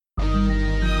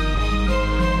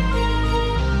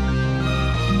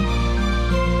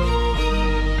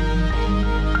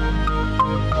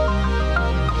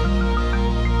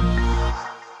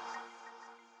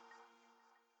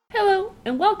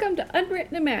Welcome to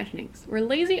Unwritten Imaginings, where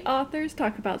lazy authors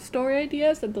talk about story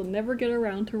ideas that they'll never get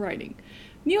around to writing.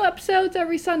 New episodes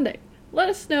every Sunday. Let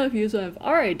us know if you use one of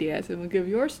our ideas and we'll give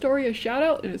your story a shout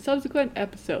out in a subsequent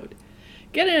episode.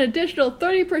 Get an additional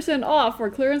 30% off our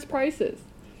clearance prices.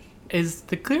 Is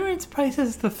the clearance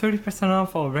prices the 30%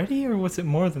 off already, or was it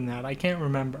more than that? I can't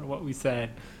remember what we said.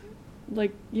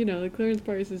 The clearance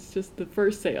price is just the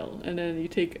first sale, and then you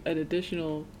take an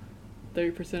additional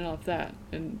 30% off that,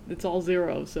 and it's all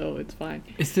zero, so it's fine.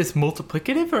 Is this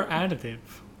multiplicative or additive?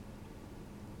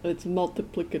 It's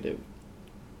multiplicative.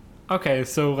 Okay,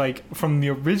 so from the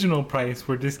original price,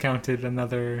 we're discounted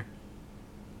another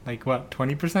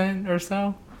 20% or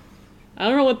so? I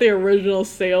don't know what the original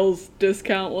sales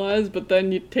discount was, but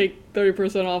then you take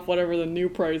 30% off whatever the new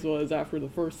price was after the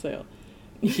first sale.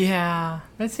 Yeah,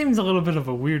 that seems a little bit of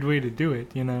a weird way to do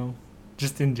it,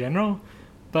 just in general.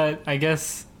 But I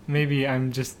guess maybe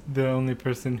I'm just the only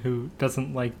person who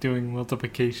doesn't like doing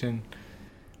multiplication.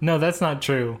 No, that's not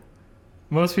true.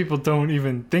 Most people don't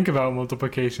even think about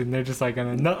multiplication. They're just like,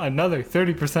 another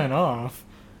 30% off.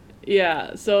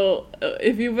 Yeah, so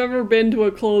if you've ever been to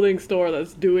a clothing store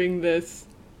that's doing this,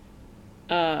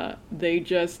 they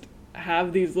just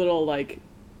have these little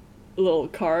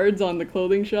cards on the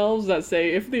clothing shelves that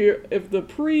say if the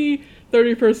pre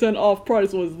 30% off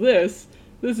price was this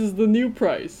is the new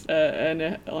price,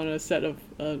 and on a set of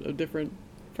different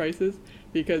prices,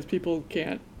 because people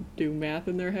can't do math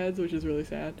in their heads, which is really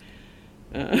sad.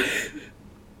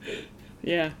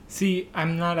 Yeah. See,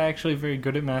 I'm not actually very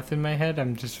good at math in my head.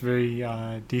 I'm just very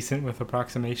decent with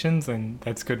approximations, and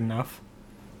that's good enough.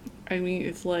 I mean,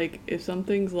 it's like, if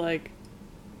something's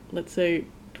let's say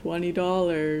 $20,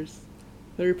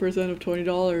 30% of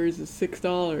 $20 is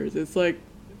 $6. It's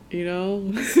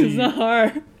it's not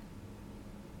hard.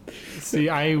 See,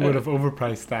 I would have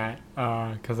overpriced that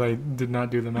because I did not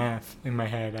do the math in my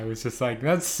head. I was just like,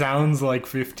 that sounds like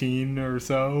 15 or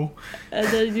so. And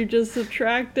then you just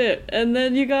subtract it, and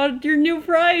then you got your new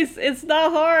price. It's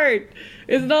not hard.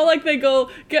 It's not like they go,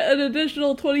 get an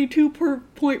additional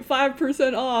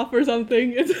 22.5% off or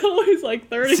something. It's always like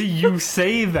 30. See, you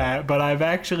say that, but I've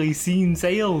actually seen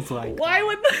sales like Why that.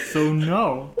 would So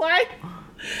no. Why?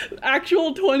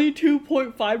 Actual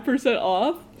 22.5%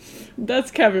 off?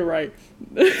 That's Kevin Wright.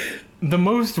 The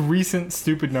most recent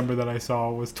stupid number that I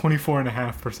saw was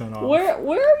 24.5% off. Where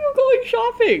are you going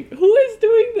shopping? Who is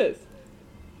doing this?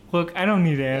 Look, I don't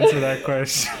need to answer that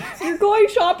question. You're going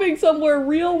shopping somewhere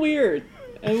real weird,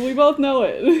 and we both know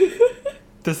it.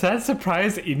 Does that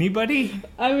surprise anybody?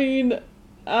 I mean,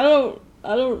 I don't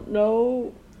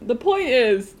know. The point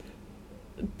is,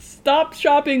 stop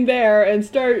shopping there and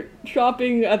start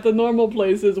shopping at the normal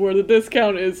places where the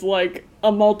discount is like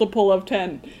a multiple of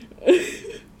 10.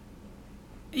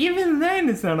 Even then,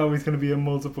 it's not always going to be a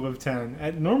multiple of 10.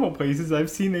 At normal places,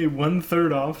 I've seen a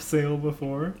 1/3 off sale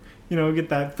before. Get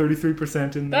that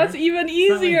 33% in there. That's even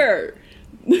easier.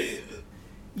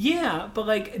 Yeah,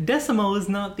 but decimal is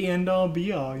not the end-all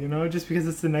be-all, Just because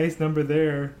it's a nice number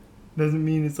there doesn't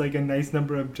mean it's a nice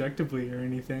number objectively or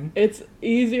anything. It's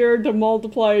easier to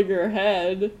multiply in your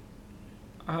head.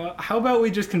 How about we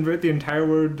just convert the entire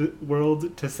world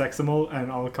to sexamal and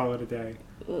I'll call it a day?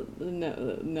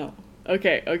 No.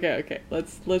 Okay.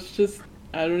 Let's just.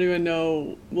 I don't even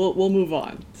know. We'll move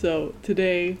on. So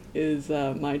today is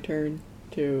my turn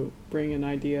to bring an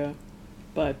idea,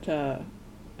 but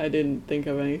I didn't think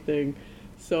of anything,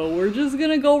 so we're just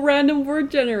gonna go random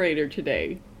word generator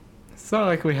today. It's not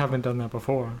like we haven't done that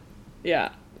before. Yeah.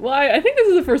 Well, I think this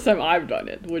is the first time I've done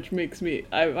it, which makes me...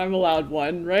 I'm allowed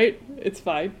one, right? It's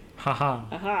fine. Haha.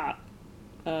 Aha.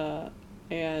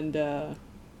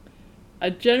 I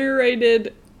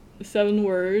generated 7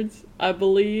 words. I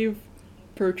believe,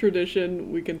 per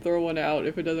tradition, we can throw one out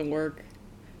if it doesn't work.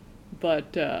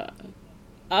 But, I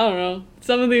don't know.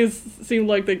 Some of these seem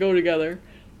like they go together.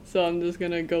 So I'm just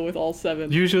gonna go with all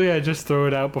 7. Usually I just throw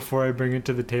it out before I bring it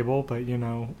to the table, but,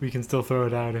 we can still throw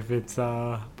it out if it's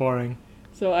boring.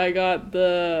 So I got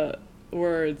the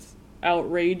words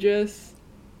outrageous,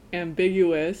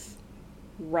 ambiguous,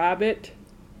 rabbit,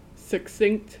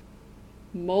 succinct,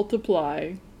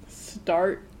 multiply,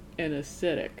 start, and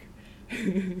acidic.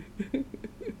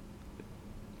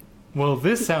 Well,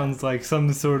 this sounds like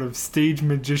some sort of stage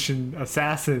magician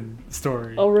assassin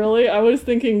story. Oh, really? I was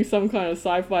thinking some kind of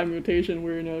sci-fi mutation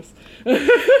weirdness.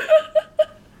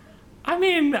 I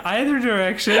mean, either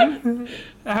direction.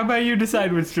 How about you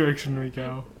decide which direction we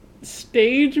go?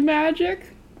 Stage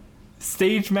magic?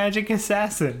 Stage magic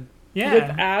assassin. Yeah. With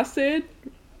acid?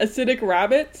 Acidic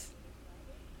rabbits?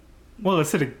 Well,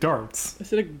 acidic darts.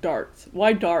 Acidic darts.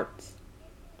 Why darts?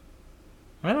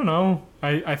 I don't know.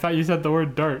 I thought you said the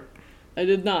word dart. I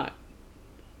did not.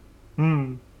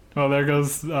 Well, there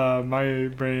goes my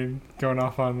brain going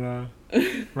off on a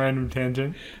random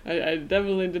tangent. I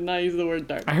definitely did not use the word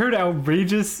dart. I heard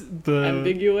outrageous,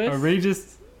 Ambiguous.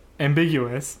 outrageous,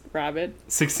 ambiguous, Rabbit.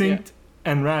 succinct,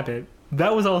 and rabbit.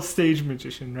 That was all stage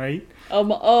magician, right?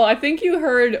 Oh, I think you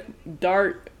heard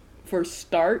dart for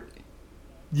start.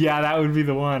 Yeah, that would be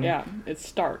the one. Yeah, it's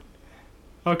start.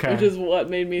 Okay. Which is what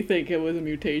made me think it was a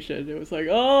mutation. It was like,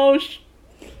 oh,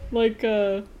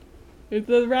 it's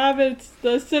the rabbits,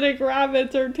 the acidic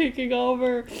rabbits are taking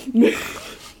over.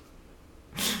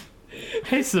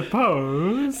 I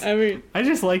suppose. I mean, I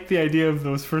just like the idea of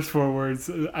those first four words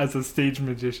as a stage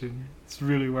magician. It's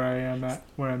really where I'm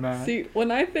at. see,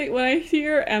 when I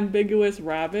hear ambiguous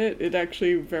rabbit, it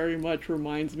actually very much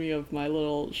reminds me of my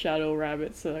little shadow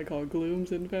rabbits that I call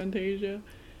glooms in Fantasia.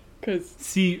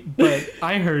 See, but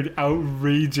I heard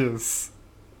outrageous,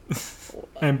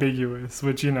 ambiguous,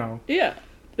 which Yeah,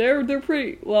 they're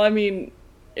pretty. Well, I mean,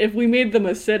 if we made them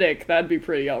acidic, that'd be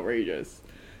pretty outrageous.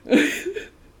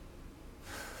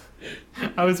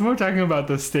 I was more talking about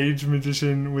the stage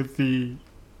magician with the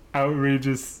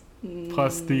outrageous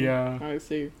plus the I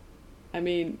see. I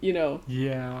mean,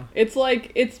 yeah. it's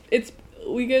like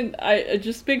we can. I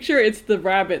just picture it's the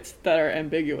rabbits that are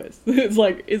ambiguous. It's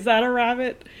like, is that a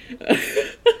rabbit?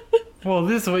 Well,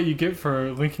 this is what you get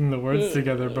for linking the words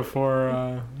together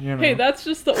before Hey, that's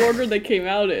just the order they came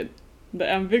out in. The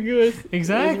ambiguous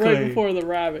exactly was right before the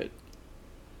rabbit.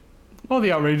 Well,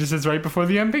 the outrageous is right before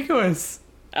the ambiguous.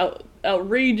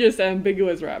 Outrageous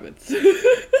ambiguous rabbits.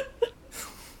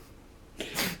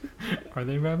 Are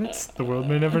they rabbits? The world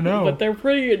may never know. But they're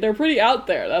pretty out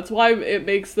there. That's why it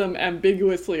makes them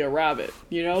ambiguously a rabbit,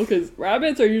 because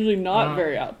rabbits are usually not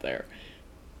very out there.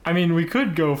 I mean, we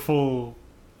could go full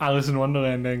Alice in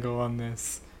Wonderland angle on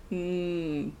this.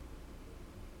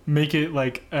 Make it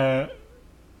like a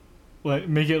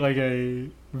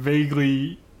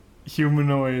vaguely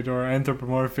humanoid or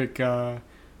anthropomorphic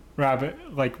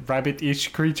rabbit, like rabbit-ish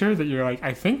creature that you're like,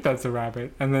 I think that's a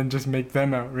rabbit, and then just make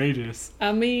them outrageous.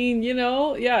 I mean,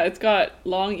 yeah, it's got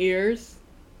long ears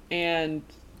and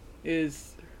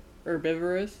is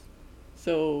herbivorous,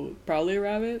 so probably a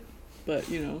rabbit, but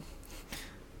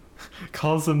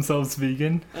Calls themselves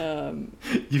vegan.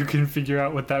 You can figure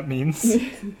out what that means.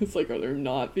 It's like, are there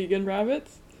not vegan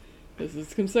rabbits? This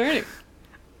is concerning.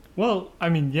 Well, I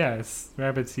mean, yes,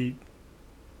 rabbits eat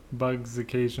bugs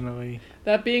occasionally.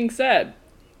 That being said,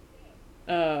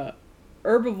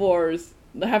 herbivores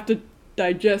have to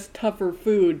digest tougher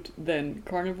food than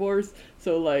carnivores,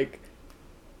 so like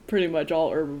pretty much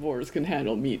all herbivores can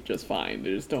handle meat just fine.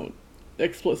 They just don't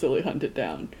explicitly hunt it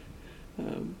down.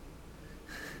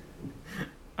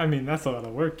 I mean, that's a lot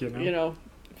of work,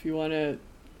 if you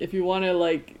wanna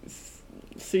like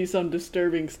see some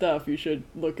disturbing stuff, you should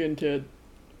look into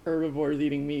herbivores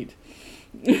eating meat.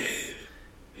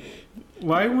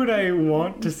 Why would I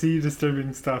want to see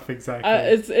disturbing stuff exactly?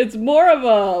 It's more of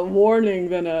a warning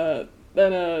than a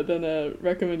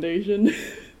recommendation.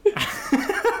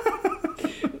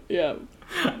 Yeah.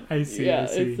 I see. Yeah, I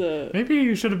see. it's maybe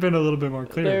you should have been a little bit more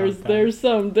clear about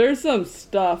that. there's some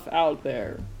stuff out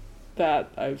there that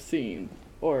I've seen,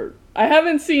 or I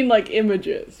haven't seen like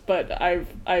images, but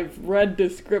I've read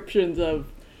descriptions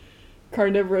of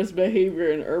carnivorous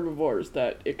behavior in herbivores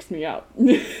that icks me out.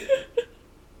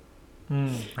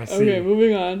 I see. Okay,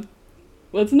 moving on.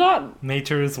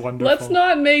 Nature is wonderful. Let's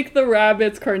not make the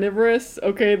rabbits carnivorous.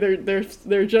 Okay, they're just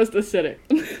acidic.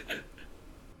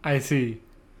 I see.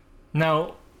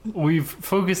 Now, we've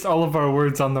focused all of our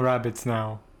words on the rabbits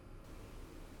now.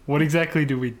 What exactly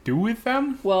do we do with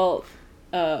them? Well,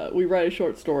 we write a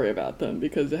short story about them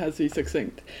because it has to be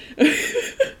succinct.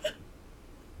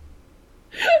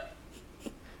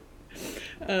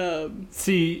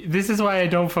 See, this is why I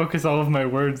don't focus all of my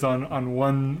words on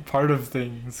one part of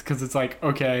things, because it's like,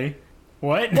 okay,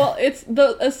 what? Well, it's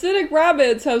the acidic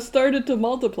rabbits have started to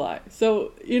multiply,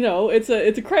 so it's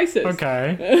a crisis.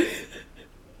 Okay.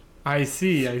 I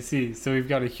see. So we've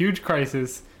got a huge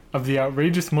crisis of the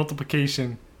outrageous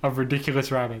multiplication of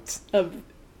ridiculous rabbits. Of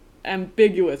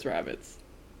ambiguous rabbits.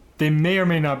 They may or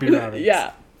may not be rabbits.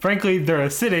 Yeah. Frankly, they're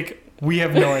acidic. We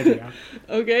have no idea.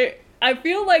 Okay. I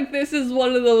feel like this is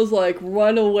one of those like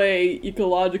runaway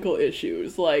ecological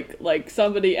issues, like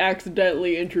somebody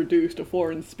accidentally introduced a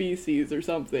foreign species or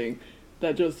something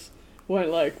that just went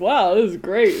like, wow, this is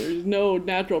great. There's no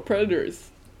natural predators.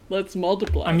 Let's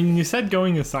multiply. I mean, you said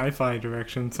going a sci-fi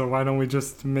direction, so why don't we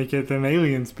just make it an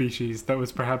alien species that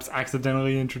was perhaps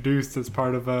accidentally introduced as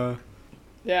part of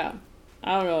Yeah.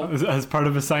 I don't know. As part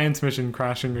of a science mission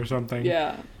crashing or something.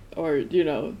 Yeah. or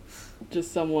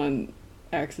just someone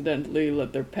accidentally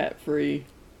let their pet free.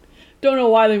 Don't know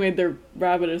why they made their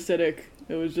rabbit acidic.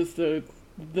 It was just the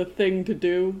thing to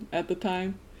do at the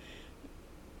time.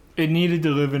 It needed to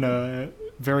live in a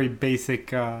very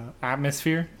basic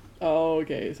atmosphere. Oh,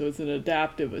 okay. So it's an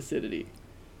adaptive acidity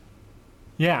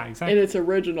Yeah, in exactly. its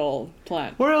original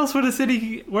plant. Where else would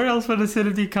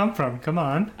acidity come from? Come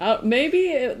on.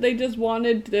 Maybe they just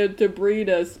wanted to breed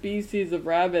a species of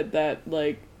rabbit that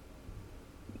like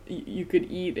you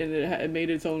could eat, and it made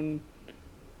its own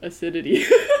acidity.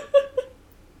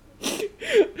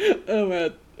 Oh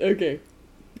man. Okay.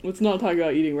 Let's not talk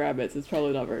about eating rabbits. It's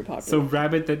probably not very popular. So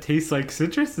rabbit that tastes like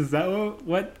citrus? Is that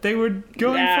what they were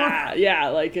going yeah,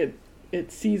 like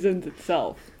it seasons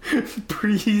itself. for?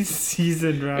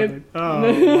 Pre-seasoned rabbit. Oh,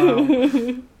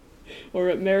 wow. Or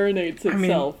it marinates I mean,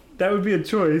 itself. that would be a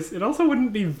choice. It also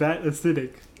wouldn't be that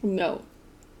acidic. No.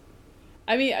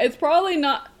 I mean, it's probably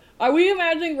not. Are we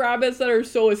imagining rabbits that are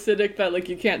so acidic that like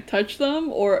you can't touch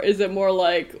them, or is it more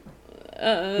like?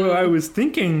 Well, I was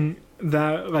thinking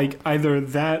that like either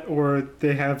that or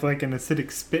they have like an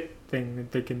acidic spit thing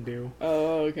that they can do.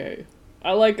 Oh, okay.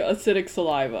 I like acidic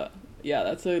saliva. Yeah,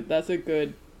 that's a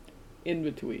good in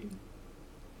between.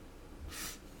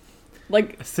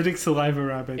 Like Acidic saliva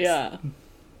rabbits. yeah.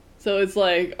 So it's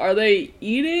like, are they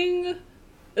eating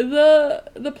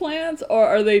the plants, or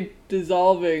are they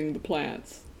dissolving the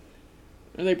plants?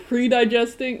 Are they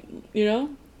pre-digesting?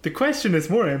 The question is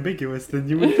more ambiguous than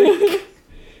you would think.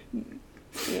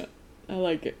 Yeah, I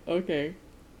like it. Okay.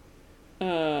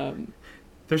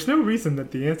 There's no reason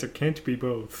that the answer can't be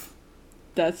both.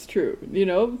 That's true.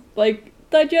 Like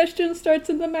digestion starts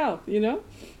in the mouth.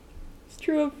 It's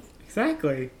true of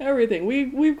Exactly. everything.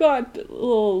 We've got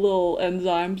little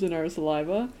enzymes in our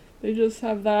saliva. They just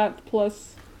have that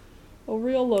plus a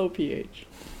real low pH.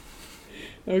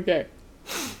 Okay.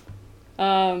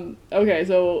 Okay.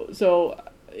 So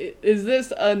is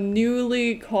this a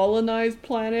newly colonized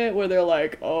planet where they're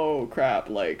like, oh crap,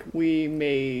 like we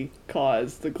may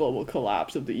cause the global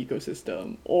collapse of the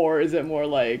ecosystem, or is it more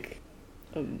like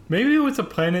Maybe it was a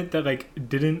planet that like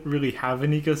didn't really have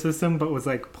an ecosystem but was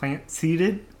like plant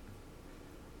seeded.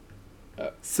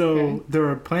 So okay. there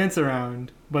were plants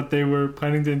around, but they were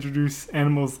planning to introduce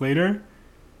animals later.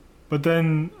 But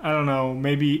then I don't know,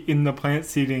 maybe in the plant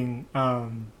seeding,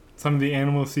 some of the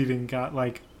animal seeding got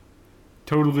like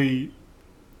totally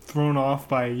thrown off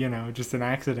by just an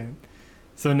accident.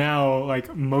 So now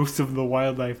like most of the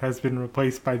wildlife has been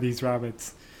replaced by these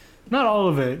rabbits. Not all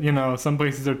of it, some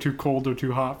places are too cold or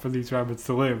too hot for these rabbits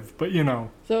to live, but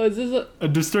So is this a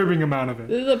disturbing amount of it.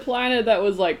 this is a planet that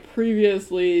was like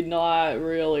previously not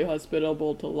really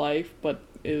hospitable to life, but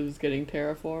it was getting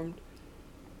terraformed?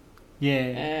 Yeah.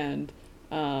 And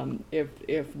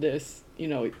if this,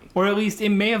 Or at least it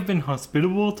may have been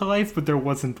hospitable to life, but there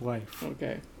wasn't life.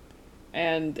 okay.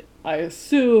 And I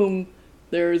assume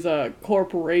there's a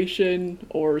corporation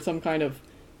or some kind of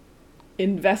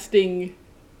investing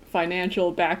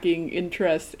financial backing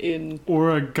interest in.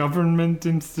 Or a government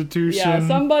institution. Yeah,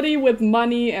 somebody with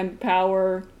money and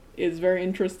power is very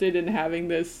interested in having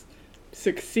this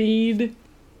succeed,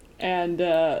 and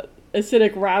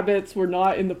acidic rabbits were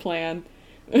not in the plan.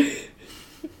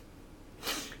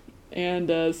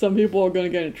 And some people are going to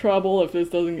get in trouble if this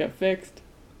doesn't get fixed.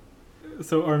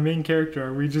 So our main character,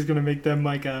 are we just gonna make them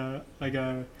like a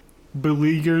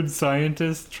beleaguered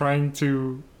scientist trying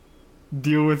to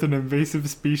deal with an invasive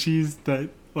species that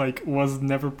like was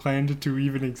never planned to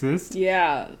even exist?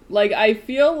 Yeah, like I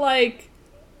feel like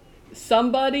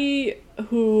somebody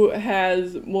who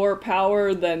has more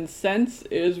power than sense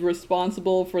is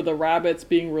responsible for the rabbits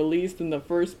being released in the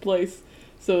first place.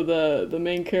 So the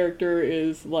main character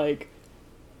is like,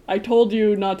 I told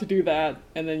you not to do that,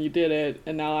 and then you did it,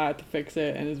 and now I have to fix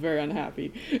it, and is very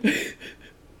unhappy.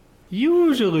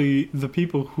 Usually the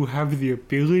people who have the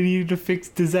ability to fix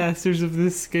disasters of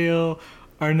this scale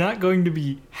are not going to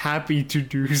be happy to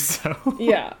do so.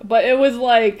 Yeah, but it was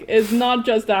like, it's not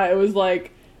just that, it was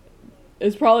like,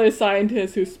 it's probably a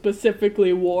scientist who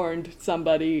specifically warned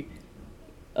somebody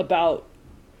about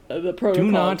the protocols.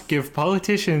 Do not give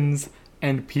politicians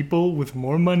and people with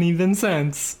more money than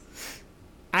sense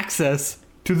access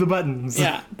to the buttons.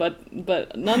 Yeah, but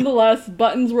nonetheless,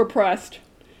 buttons were pressed,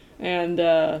 and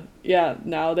yeah,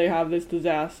 now they have this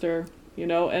disaster, and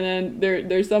then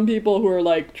there's some people who are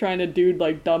like trying to do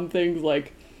like dumb things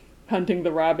like hunting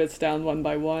the rabbits down one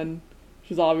by one,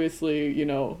 which is obviously,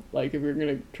 like if you're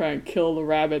gonna try and kill the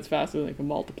rabbits faster than they can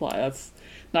multiply, that's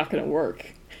not gonna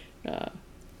work.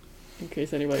 In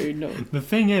case anybody knows. The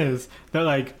thing is that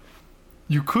like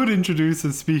you could introduce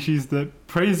a species that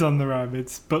preys on the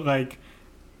rabbits, but like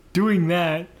doing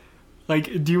that,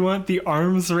 like, do you want the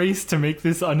arms race to make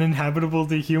this uninhabitable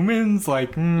to humans?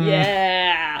 Like,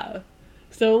 Yeah.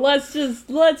 So let's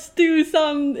do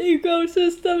some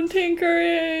ecosystem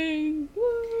tinkering.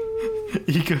 Woo.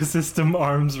 ecosystem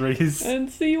arms race.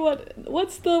 And see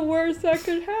what's the worst that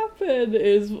could happen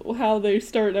is how they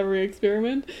start every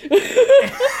experiment.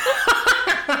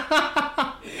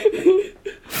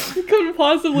 Couldn't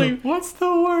possibly. What's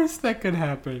the worst that could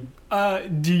happen?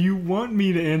 Do you want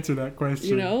me to answer that question?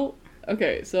 You know?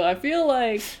 Okay, so I feel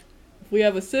like if we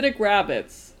have acidic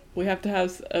rabbits, we have to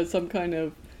have some kind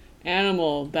of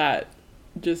animal that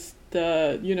just,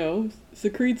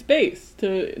 secretes base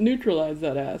to neutralize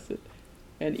that acid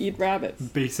and eat rabbits.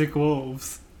 Basic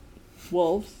wolves.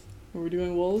 Wolves? Are we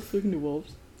doing wolves? We can do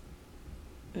wolves.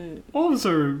 Wolves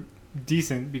are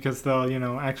decent because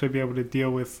they'll, actually be able to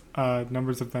deal with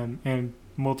numbers of them and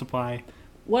multiply.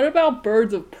 What about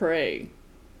birds of prey?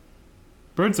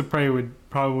 Birds of prey would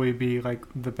probably be, like,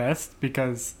 the best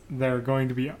because they're going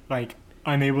to be, like,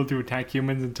 unable to attack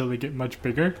humans until they get much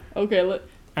bigger. Okay,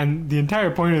 And the entire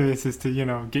point of this is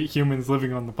to, get humans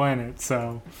living on the planet,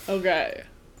 so... Okay.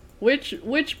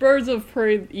 Which birds of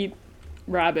prey eat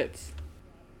rabbits?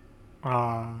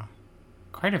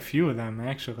 Quite a few of them,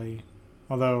 actually.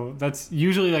 Although, that's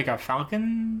usually, like, a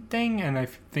falcon thing, and I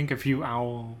think a few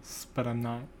owls, but I'm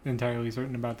not entirely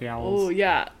certain about the owls. Oh,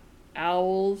 yeah.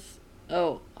 Owls.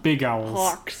 Oh. Big owls.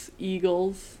 Hawks,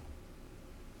 eagles.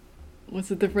 What's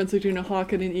the difference between a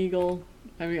hawk and an eagle?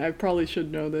 I mean, I probably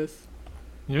should know this.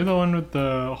 You're the one with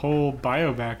the whole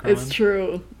bio background. It's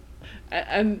true.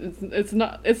 And it's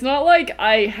not like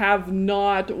I have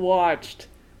not watched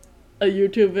a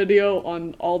YouTube video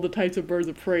on all the types of birds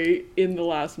of prey in the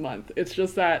last month. It's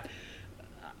just that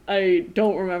I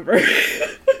don't remember.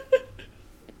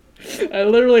 I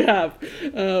literally have.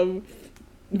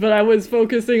 But I was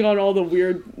focusing on all the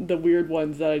weird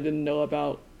ones that I didn't know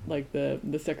about, like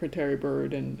the secretary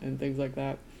bird and things like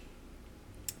that.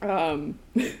 You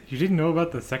didn't know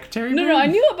about the secretary bird? No, I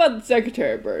knew about the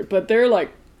secretary bird, but they're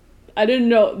like, I didn't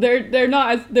know they're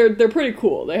not they're pretty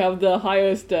cool. They have the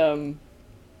highest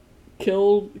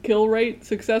kill rate,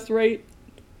 success rate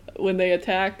when they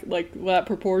attack, like that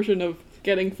proportion of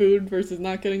getting food versus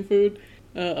not getting food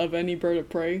of any bird of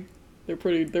prey. They're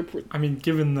pretty. I mean,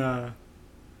 given the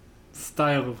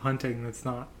style of hunting, that's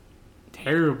not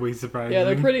terribly surprising. Yeah,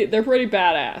 they're pretty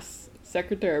badass.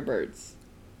 Secretary birds,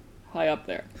 high up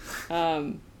there.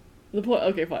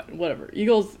 Okay, fine, whatever.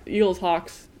 Eagles,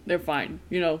 hawks, they're fine.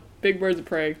 Big birds of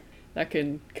prey that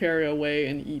can carry away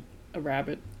and eat a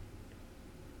rabbit.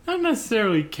 Not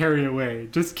necessarily carry away,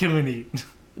 just kill and eat.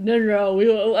 No.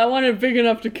 I want it big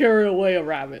enough to carry away a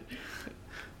rabbit.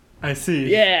 I see.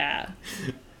 Yeah.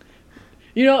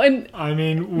 And... I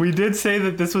mean, we did say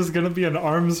that this was going to be an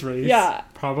arms race. Yeah.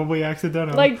 Probably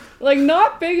accidental. Like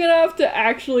not big enough to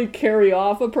actually carry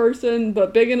off a person,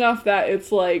 but big enough that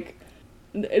it's like...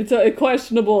 It's a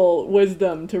questionable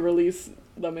wisdom to release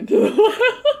them into the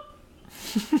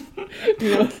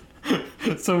wild.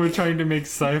 So we're trying to make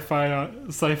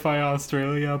sci-fi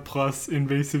Australia plus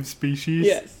invasive species?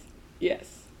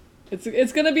 Yes.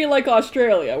 It's gonna be like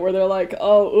Australia, where they're like,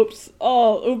 oh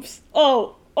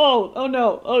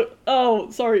no,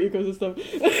 sorry, ecosystem.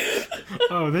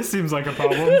 Oh, this seems like a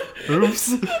problem.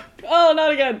 Oops. Oh,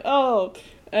 not again. Oh.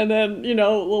 And then,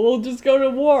 we'll just go to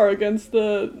war against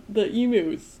the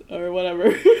emus, or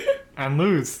whatever. And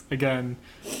lose, again.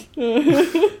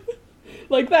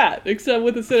 Like that, except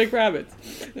with acidic rabbits.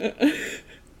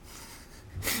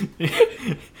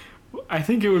 I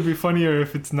think it would be funnier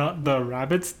if it's not the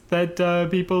rabbits that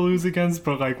people lose against,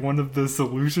 but like one of the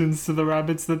solutions to the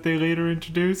rabbits that they later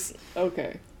introduce.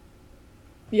 Okay.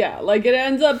 Yeah, like it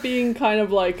ends up being kind of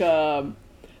like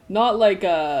not like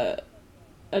an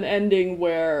ending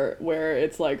where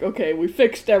it's like, okay, we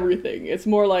fixed everything. It's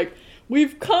more like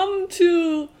we've come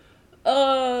to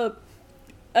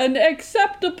an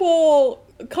acceptable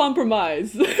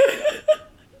compromise.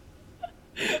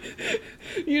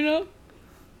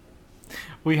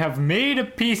 We have made a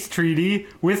peace treaty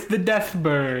with the death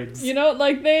birds. We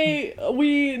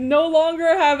no longer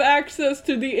have access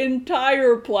to the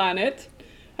entire planet.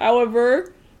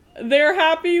 However, they're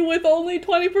happy with only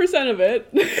 20% of it.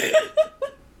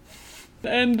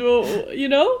 And,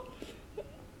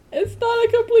 it's not a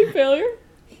complete failure.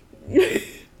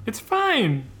 It's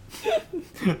fine.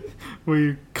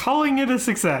 We're calling it a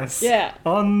success. Yeah.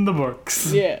 On the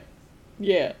books.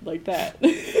 Yeah, like that.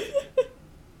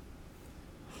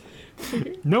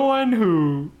 No one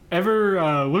who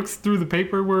ever looks through the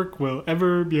paperwork will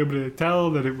ever be able to tell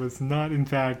that it was not, in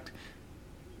fact,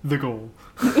 the goal.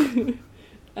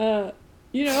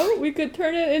 You know, we could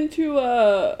turn it into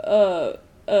a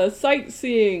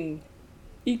sightseeing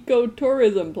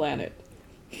ecotourism planet.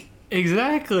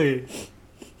 Exactly.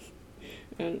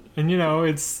 And And you know,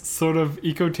 it's sort of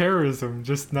eco-terrorism,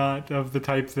 just not of the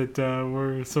type that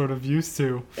we're sort of used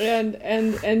to.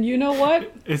 and you know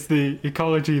what? It's the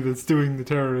ecology that's doing the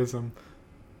terrorism.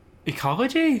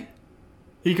 Ecology?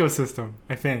 Ecosystem,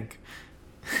 I think.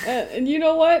 And you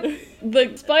know what?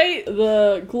 Despite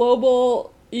the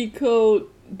global eco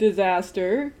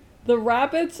disaster, the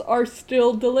rabbits are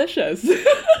still delicious.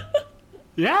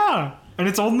 Yeah! And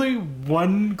it's only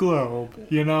one globe,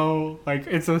 you know? Like,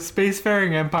 it's a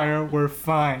spacefaring empire, we're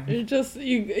fine. We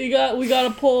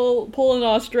gotta pull in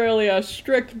Australia a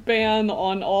strict ban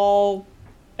on all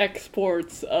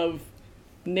exports of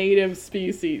native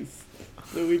species.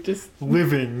 So we just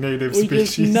Living native we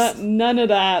species. just none of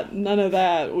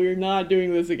that. We're not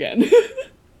doing this again.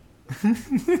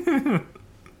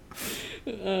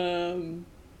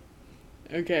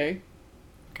 Okay.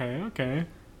 Okay.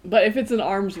 But if it's an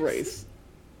arms race,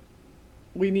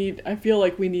 I feel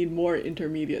like we need more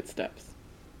intermediate steps.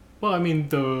 Well, I mean,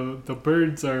 the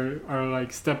birds are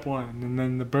like step one, and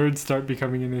then the birds start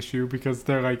becoming an issue because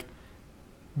they're like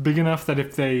big enough that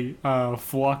if they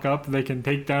flock up, they can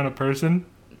take down a person,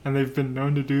 and they've been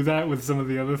known to do that with some of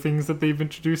the other things that they've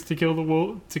introduced to kill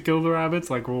the rabbits,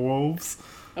 like wolves.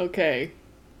 Okay.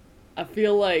 I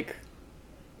feel like,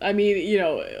 I mean, you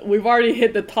know, we've already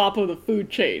hit the top of the food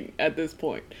chain at this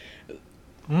point.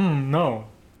 No.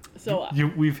 So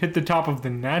We've hit the top of the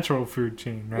natural food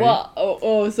chain, right?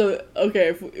 well, so okay,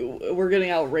 if we're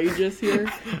getting outrageous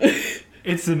here.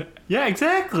 Yeah,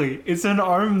 exactly. It's an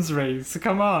arms race.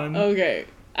 Come on. Okay.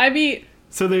 I mean,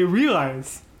 So they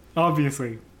realize,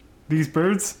 obviously, these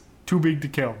birds, too big to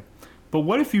kill. But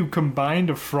what if you combined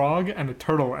a frog and a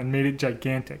turtle and made it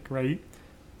gigantic, right?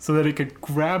 So that it could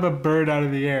grab a bird out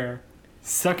of the air,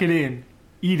 suck it in,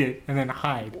 eat it, and then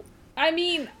hide.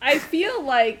 I feel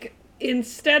like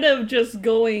instead of just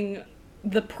going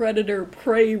the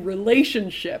predator-prey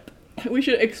relationship, we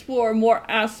should explore more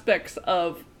aspects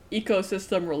of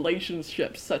ecosystem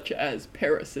relationships such as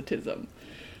parasitism.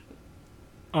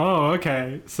 Oh,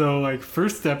 okay. So, like,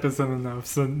 first step isn't enough,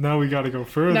 so now we gotta go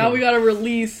further. Now we gotta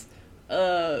release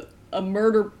a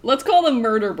murder... Let's call them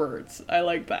murder birds. I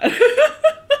like that.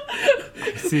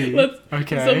 I see.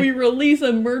 Okay. So we release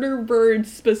a murder bird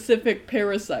specific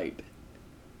parasite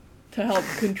to help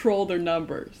control their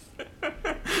numbers.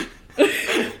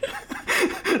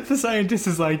 The scientist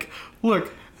is like,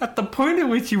 look, at the point at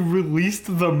which you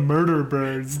released the murder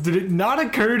birds, did it not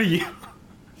occur to you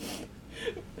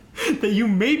that you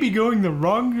may be going the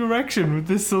wrong direction with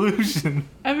this solution?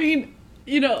 I mean,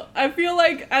 you know, I feel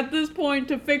like at this point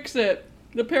to fix it,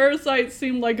 the parasites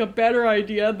seem like a better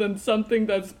idea than something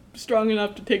that's strong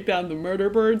enough to take down the murder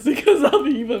birds because they'll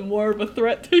be even more of a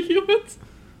threat to humans.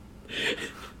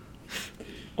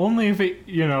 Only if it,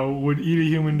 you know, would eat a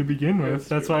human to begin with.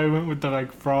 That's why I went with the,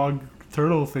 like, frog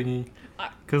turtle thingy.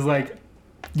 Because, like,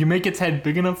 you make its head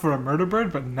big enough for a murder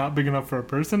bird, but not big enough for a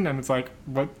person, and it's like,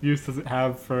 what use does it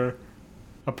have for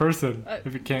a person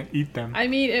if it can't eat them? I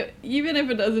mean, even if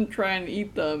it doesn't try and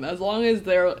eat them, as long as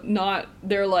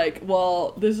they're like,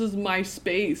 well, this is my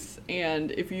space, and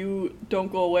if you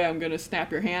don't go away, I'm gonna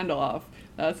snap your hand off.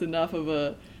 That's enough of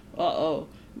a, uh-oh.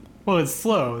 Well, it's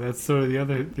slow. That's sort of the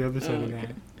other side of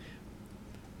that.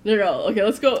 No, okay,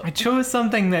 let's go. I chose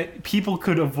something that people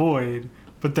could avoid,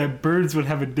 but that birds would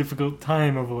have a difficult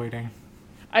time avoiding.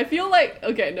 I feel like,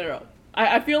 okay, no.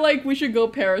 I feel like we should go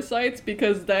parasites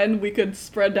because then we could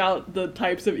spread out the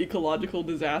types of ecological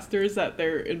disasters that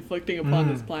they're inflicting upon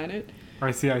this planet.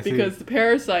 I see. Because the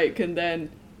parasite can then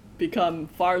become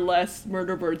far less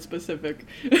murder bird specific.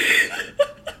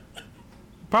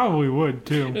 Probably would,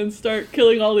 too. And start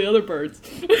killing all the other birds.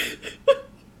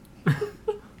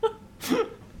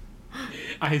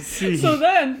 I see. So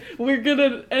then we're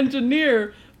gonna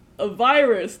engineer a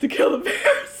virus to kill the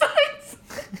parasites.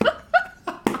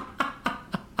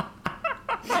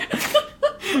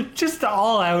 Just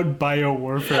all out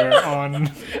biowarfare on.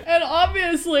 And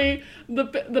obviously,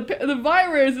 the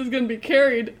virus is gonna be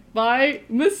carried by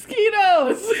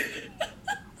mosquitoes.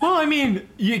 Well, I mean,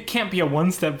 it can't be a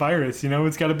one-step virus, you know?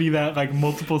 It's got to be that, like,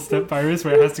 multiple-step virus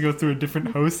where it has to go through a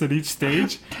different host at each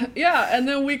stage. Yeah, and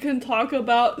then we can talk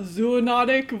about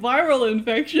zoonotic viral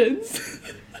infections.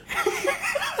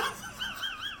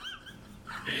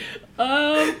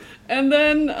 And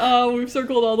then we've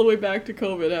circled all the way back to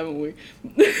COVID, haven't we?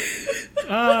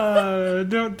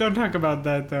 Don't talk about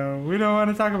that, though. We don't want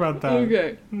to talk about that.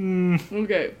 Okay.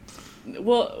 Okay.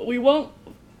 Well, we won't...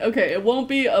 Okay, it won't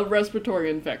be a respiratory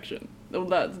infection.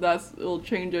 That's it'll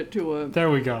change it to a. There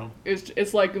we go.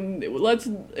 It's like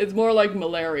it's more like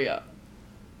malaria.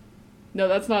 No,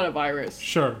 that's not a virus.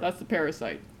 Sure. That's the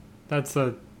parasite. That's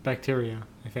a bacteria,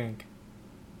 I think.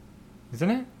 Isn't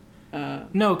it? Uh,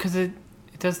 No, because it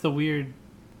does the weird...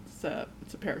 it's a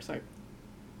parasite.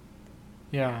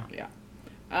 Yeah.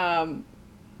 No,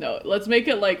 let's make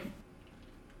it like,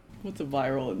 what's a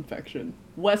viral infection?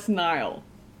 West Nile.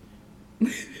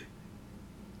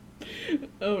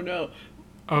 Oh no.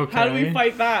 Okay. How do we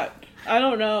fight that? I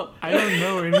don't know. I don't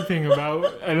know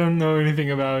anything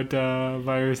about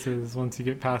viruses once you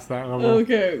get past that level.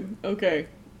 Okay.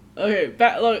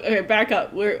 Back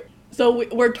up.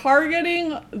 We're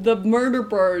targeting the murder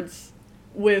birds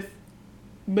with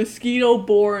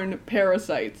mosquito-borne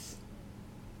parasites.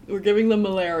 We're giving them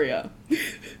malaria.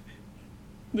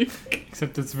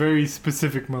 Except it's very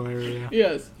specific malaria.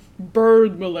 Yes,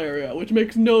 bird malaria, which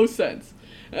makes no sense.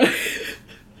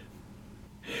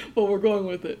 But we're going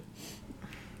with it.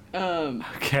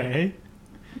 Okay.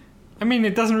 I mean,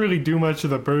 it doesn't really do much to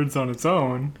the birds on its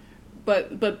own.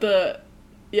 But then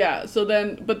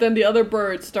the other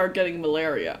birds start getting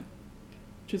malaria,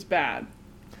 which is bad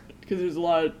because there's a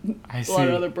lot of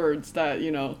other birds that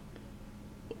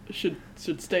should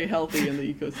stay healthy in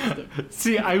the ecosystem.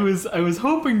 See, I was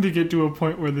hoping to get to a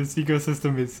point where this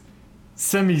ecosystem is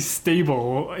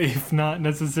semi-stable, if not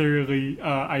necessarily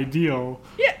ideal.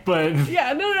 Yeah. But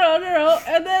yeah, no,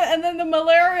 and then the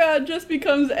malaria just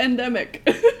becomes endemic.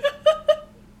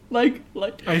 like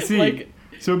I see.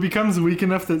 So it becomes weak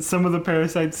enough that some of the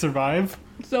parasites survive.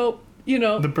 So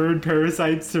the bird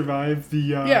parasites survive the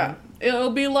yeah.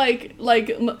 It'll be like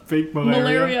fake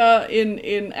malaria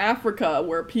in Africa,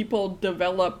 where people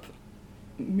develop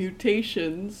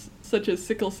mutations such as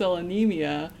sickle cell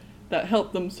anemia that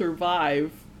help them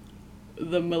survive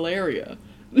the malaria.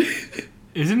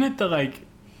 Isn't it the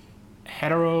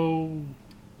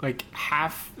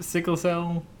half sickle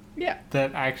cell? Yeah.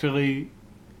 That actually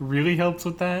really helps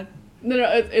with that? No,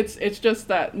 it's just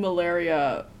that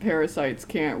malaria parasites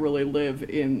can't really live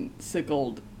in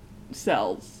sickled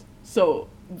cells. So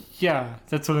yeah,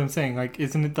 that's what I'm saying.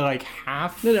 Isn't it the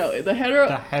half? No, the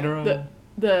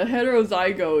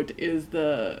heterozygote is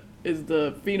the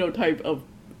phenotype of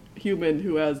human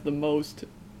who has the most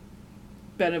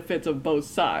benefits of both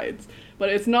sides. But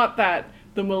it's not that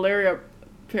the malaria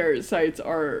parasites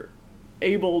are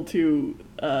able to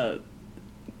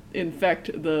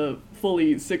infect the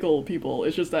fully sickle people.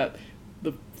 It's just that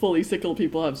the fully sickle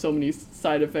people have so many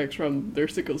side effects from their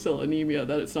sickle cell anemia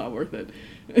that it's not worth it.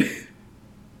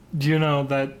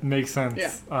 That makes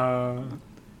sense.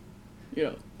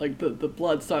 Yeah. The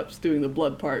blood stops doing the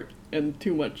blood part, and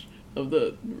too much of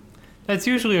the... That's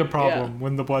usually a problem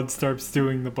when the blood starts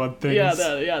doing the blood things.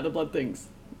 Yeah, the blood things.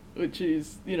 Which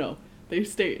is,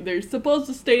 they're supposed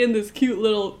to stay in this cute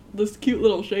little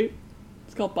shape.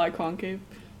 It's called biconcave.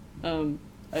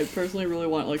 I personally really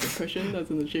want a cushion that's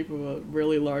in the shape of a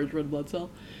really large red blood cell.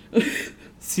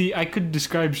 See, I could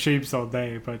describe shapes all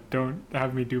day, but don't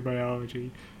have me do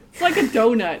biology. It's like a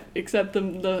donut, except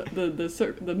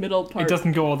the middle part. It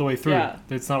doesn't go all the way through. Yeah.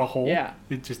 It's not a hole. Yeah.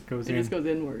 It just goes in. It just goes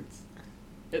inwards.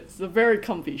 It's a very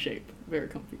comfy shape. Very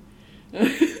comfy.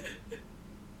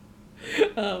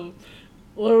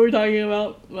 What are we talking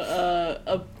about?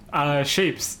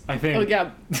 Shapes, I think. Oh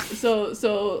yeah.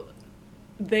 So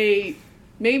they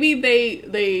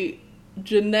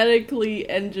genetically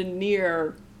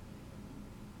engineer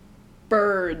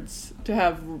birds to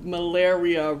have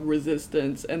malaria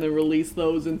resistance and then release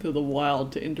those into the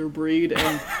wild to interbreed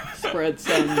and spread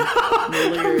some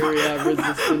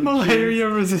malaria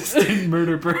resistant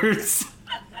murder birds.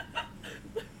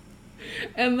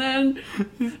 And then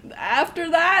after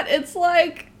that it's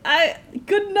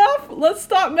good enough, let's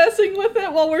stop messing with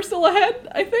it while we're still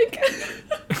ahead, I think.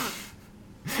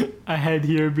 Ahead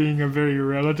here being a very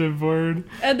relative word.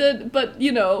 And then, but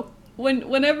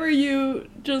whenever you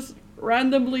just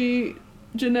randomly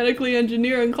genetically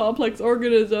engineer a complex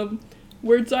organism,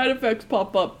 weird side effects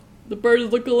pop up. The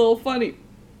birds look a little funny.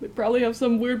 They probably have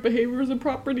some weird behaviors and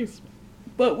properties.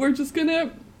 But we're just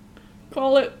gonna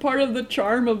call it part of the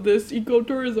charm of this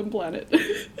ecotourism planet.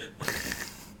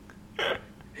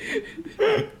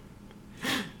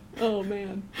 Oh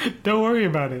man. Don't worry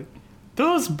about it.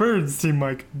 Those birds seem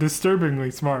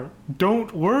disturbingly smart.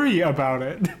 Don't worry about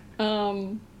it.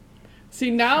 See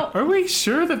now... Are we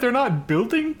sure that they're not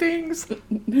building things?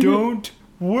 Don't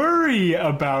worry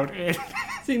about it.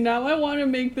 See, now I want to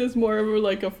make this more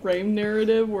of a frame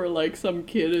narrative where some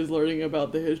kid is learning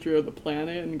about the history of the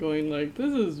planet and going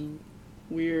this is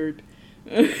weird.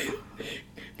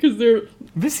 because they're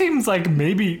This seems like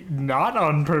maybe not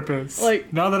on purpose.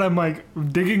 Like- now that I'm like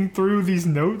digging through these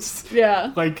notes,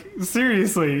 yeah. like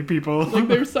seriously, people. Like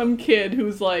there's some kid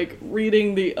who's like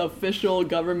reading the official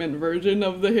government version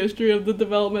of the history of the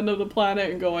development of the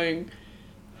planet and going,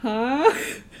 huh?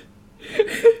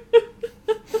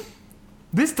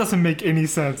 This doesn't make any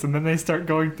sense, and then they start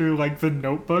going through like the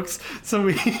notebooks. So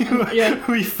we Yeah.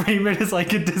 we frame it as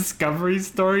like a discovery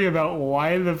story about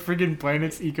why the friggin'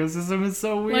 planet's ecosystem is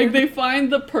so weird. Like they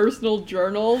find the personal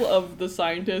journal of the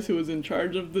scientist who was in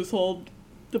charge of this whole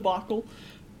debacle,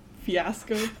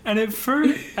 fiasco. And at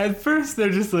first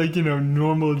they're just like,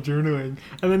 normal journaling.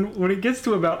 And then when it gets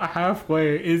to about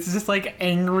halfway, it's just like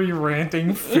angry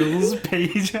ranting fills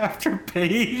page after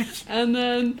page. And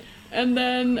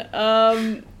then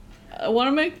I want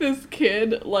to make this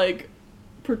kid like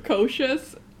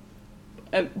precocious,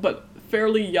 but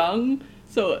fairly young.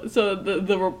 So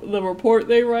the report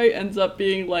they write ends up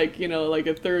being like like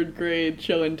a third grade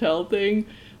show and tell thing,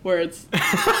 where it's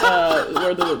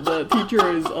where the teacher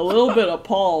is a little bit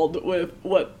appalled with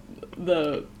what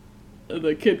the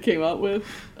kid came up with,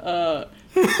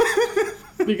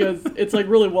 because it's like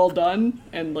really well done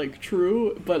and like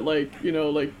true, but like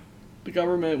like the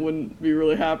government wouldn't be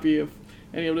really happy if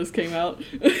any of this came out.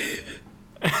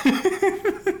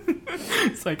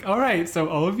 It's like, all right, so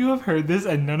all of you have heard this,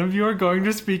 and none of you are going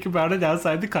to speak about it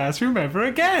outside the classroom ever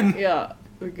again. Yeah,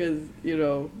 because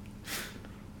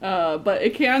but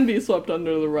it can be swept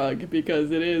under the rug because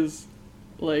it is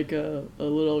like a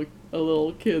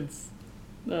little kid's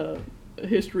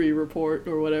history report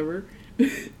or whatever.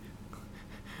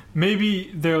 Maybe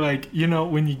they're like,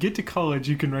 when you get to college,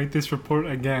 you can write this report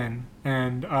again,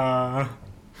 and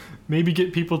maybe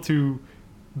get people to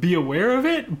be aware of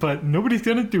it, but nobody's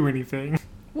gonna do anything.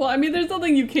 Well, I mean, there's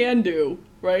nothing you can do,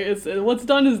 right? It's what's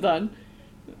done is done.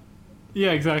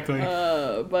 Yeah, exactly.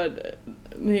 But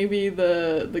maybe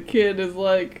the kid is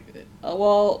like,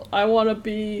 well, I want to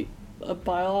be a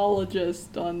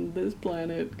biologist on this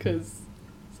planet because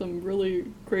some really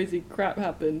crazy crap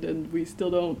happened and we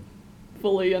still don't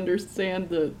fully understand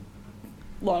the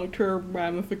long-term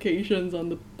ramifications on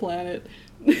the planet.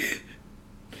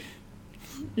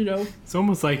 It's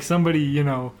almost like somebody,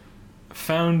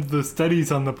 found the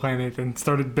studies on the planet and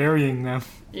started burying them.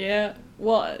 Yeah.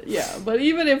 Well, yeah, but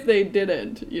even if they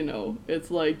didn't,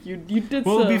 it's like you did.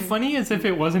 Well, it'd be funny as if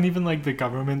it wasn't even like the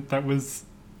government that was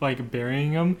like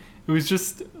burying them. It was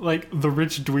just like the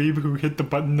rich dweeb who hit the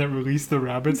button that released the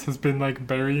rabbits has been like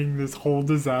burying this whole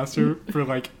disaster for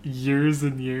like years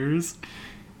and years.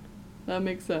 That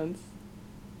makes sense.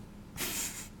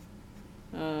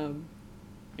 And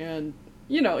even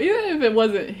if it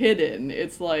wasn't hidden,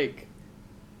 it's like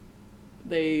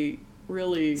they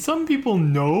really. Some people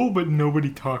know, but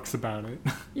nobody talks about it.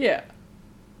 Yeah.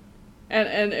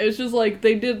 And it's just like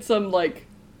they did some like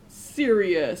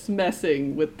serious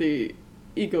messing with the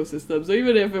ecosystem. So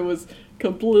even if it was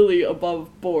completely above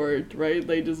board, right?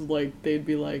 They just like they'd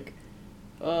be like,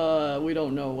 we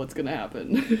don't know what's gonna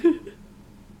happen.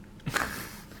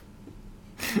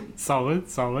 Solid.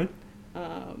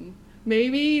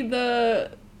 Maybe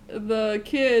the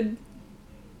kid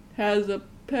has a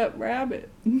pet rabbit.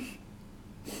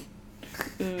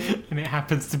 And it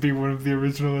happens to be one of the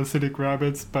original acidic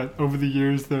rabbits, but over the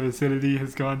years their acidity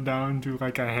has gone down to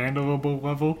like a handleable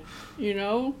level.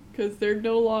 Because they're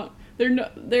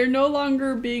no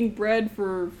longer being bred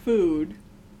for food.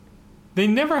 They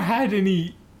never had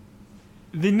any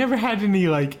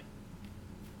like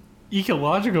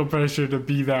ecological pressure to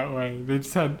be that way. They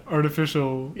just had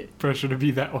artificial pressure to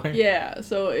be that way. Yeah,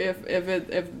 so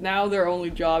if now their only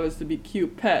job is to be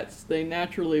cute pets, they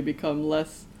naturally become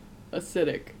less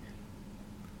acidic.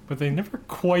 But they never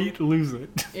quite lose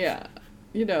it. Yeah,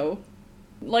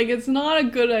 like it's not a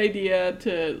good idea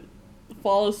to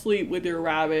fall asleep with your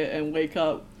rabbit and wake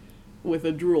up with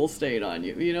a drool stain on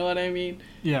you. You know what I mean?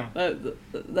 Yeah.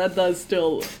 That does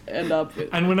still end up.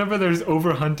 And whenever there's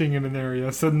overhunting in an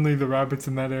area, suddenly the rabbits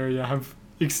in that area have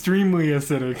extremely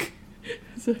acidic.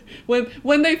 So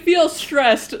when they feel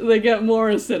stressed, they get more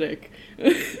acidic.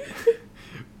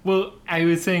 Well, I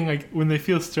was saying, like, when they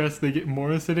feel stressed, they get more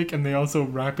acidic, and they also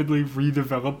rapidly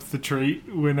redevelop the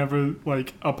trait whenever,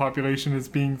 like, a population is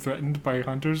being threatened by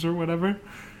hunters or whatever.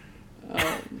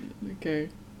 Okay.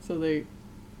 So they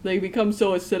become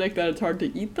so acidic that it's hard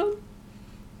to eat them?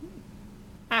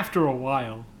 After a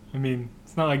while. I mean,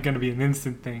 it's not, like, going to be an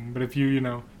instant thing, but if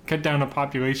you, cut down a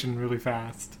population really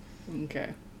fast.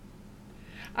 Okay.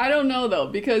 I don't know, though,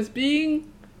 because being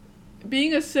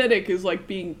acidic is like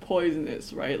being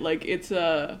poisonous, right? Like it's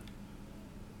a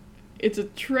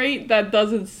trait that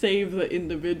doesn't save the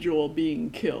individual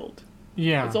being killed.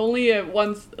 Yeah. It's only if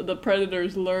once the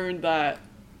predators learn that,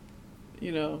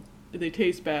 they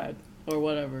taste bad or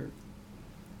whatever.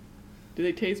 Do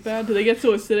they taste bad? Do they get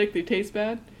so acidic they taste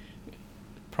bad?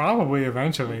 Probably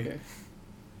eventually. Okay.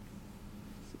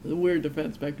 It's a weird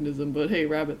defense mechanism, but hey,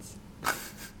 rabbits.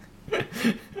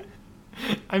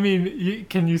 I mean,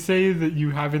 can you say that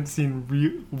you haven't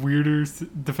seen weirder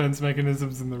defense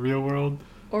mechanisms in the real world?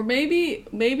 Or maybe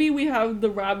we have the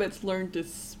rabbits learn to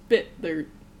spit their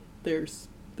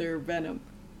venom.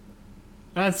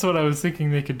 That's what I was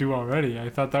thinking they could do already. I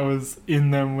thought that was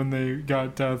in them when they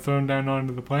got thrown down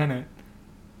onto the planet.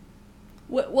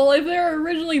 Well, if they're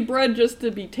originally bred just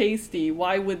to be tasty,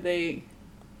 why would they...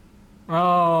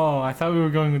 Oh, I thought we were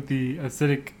going with the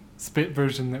acidic spit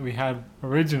version that we had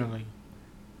originally.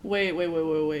 Wait.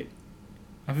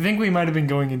 I think we might have been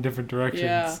going in different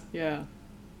directions. Yeah.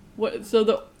 What? So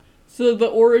the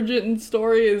origin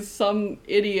story is some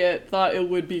idiot thought it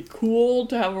would be cool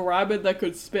to have a rabbit that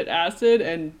could spit acid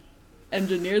and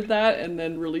engineered that and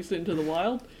then released it into the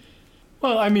wild?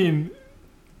 Well, I mean,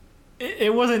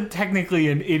 it wasn't technically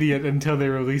an idiot until they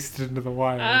released it into the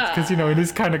wild. Because, it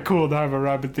is kind of cool to have a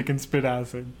rabbit that can spit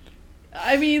acid.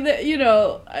 I mean,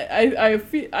 I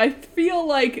feel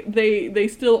like they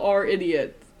still are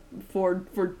idiots for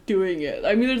doing it.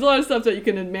 I mean, there's a lot of stuff that you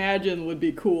can imagine would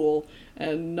be cool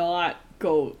and not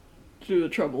go through the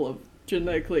trouble of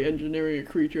genetically engineering a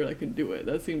creature that can do it.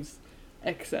 That seems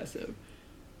excessive.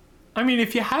 I mean,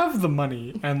 if you have the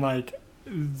money and,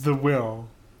 the will,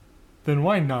 then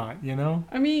why not,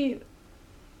 I mean,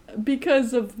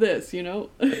 because of this,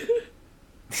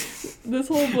 This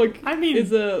whole book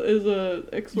is a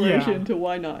exploration into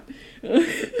why not.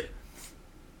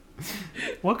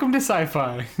 Welcome to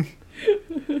sci-fi.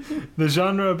 The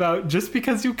genre about just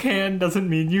because you can doesn't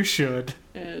mean you should.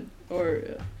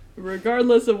 Or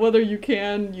regardless of whether you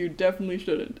can, you definitely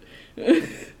shouldn't.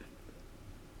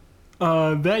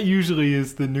 That usually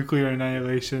is the nuclear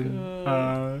annihilation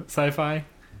sci-fi.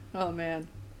 Oh man.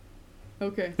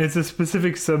 Okay. It's a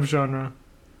specific subgenre.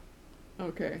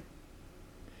 Okay.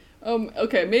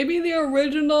 Okay, maybe the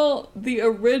original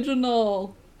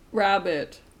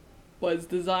rabbit was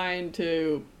designed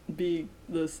to be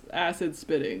this acid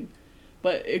spitting,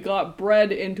 but it got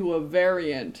bred into a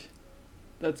variant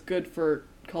that's good for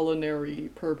culinary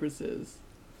purposes,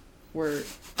 where it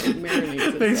marinates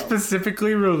itself. They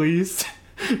specifically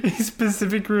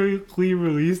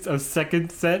released a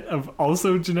second set of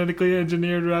also genetically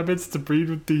engineered rabbits to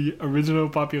breed with the original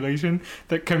population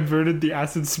that converted the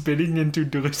acid spitting into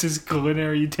delicious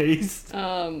culinary taste.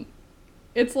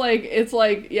 It's like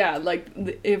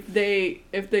if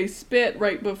they spit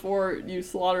right before you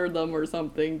slaughter them or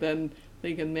something, then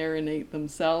they can marinate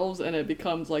themselves and it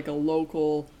becomes like a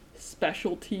local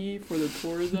specialty for the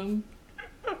tourism.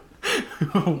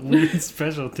 Weird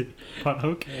specialty, but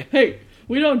okay. Hey,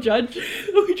 we don't judge.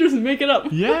 We just make it up.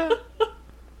 Yeah.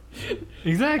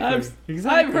 Exactly.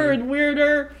 I've heard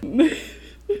weirder.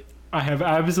 I have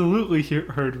absolutely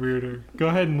heard weirder. Go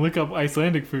ahead and look up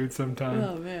Icelandic food sometime.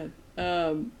 Oh man.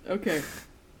 Okay.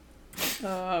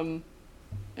 And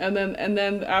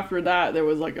then after that there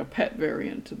was like a pet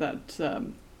variant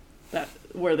that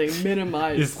where they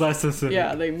minimize. It's less acidic.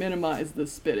 Yeah, they minimize the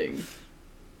spitting.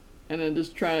 And then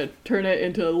just try to turn it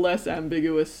into less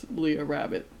ambiguously a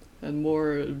rabbit and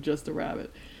more of just a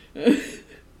rabbit.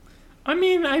 I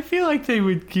mean, I feel like they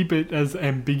would keep it as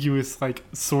ambiguous, like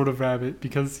sort of rabbit,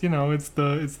 because it's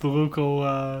the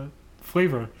local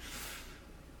flavor,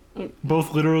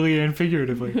 both literally and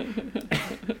figuratively.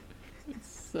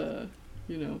 It's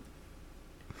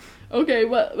Okay,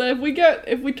 but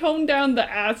if we tone down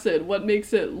the acid, what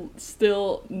makes it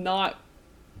still not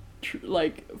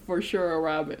for sure a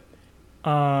rabbit?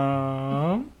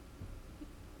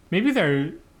 Maybe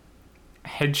their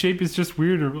head shape is just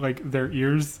weird, or their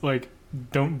ears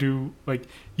don't do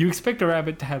you expect a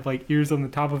rabbit to have ears on the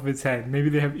top of its head. Maybe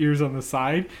they have ears on the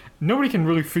side. Nobody can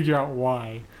really figure out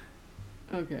why.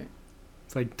 Okay.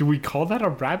 It's do we call that a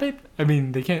rabbit? I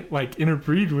mean, they can't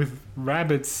interbreed with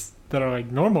rabbits that are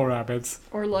normal rabbits.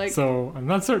 Or so I'm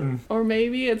not certain. Or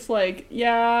maybe it's we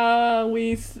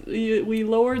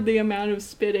lowered the amount of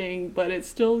spitting, but it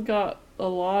still got a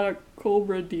lot of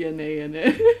cobra DNA in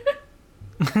it.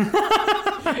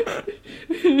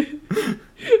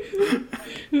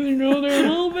 They're a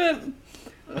little bit.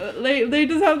 They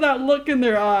just have that look in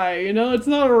their eye. It's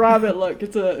not a rabbit look.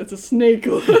 It's a snake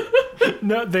look.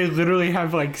 No, they literally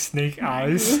have snake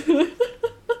eyes.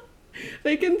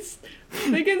 They can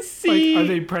see. Are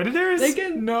they predators? They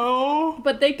can. No.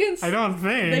 But they can. I don't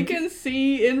think they can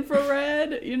see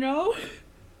infrared.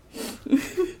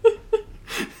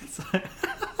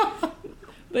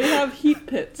 They have heat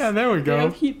pits. Yeah, there we They go.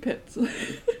 have heat pits.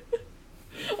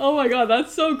 Oh my god,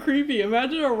 that's so creepy.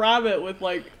 Imagine a rabbit with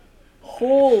like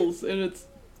holes in its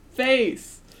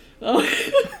face. Oh,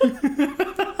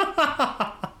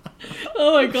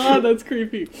 oh my god, that's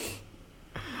creepy.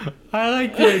 I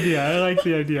like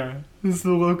the idea. It's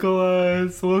the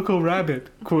local rabbit,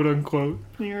 quote unquote.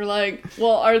 And you're like,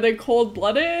 well, are they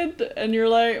cold-blooded? And you're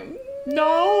like,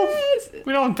 No, it's,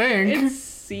 we don't think. it's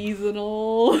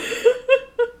seasonal.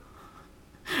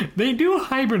 They do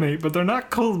hibernate, but they're not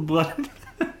cold-blooded.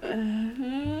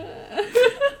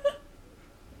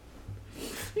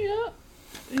 Yeah,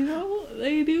 you know,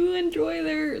 they do enjoy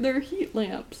their heat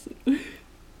lamps.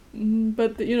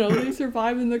 But, you know, they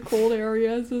survive in the cold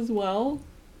areas as well.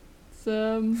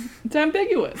 It's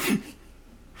ambiguous.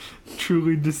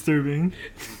 Truly disturbing.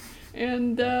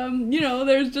 And, you know,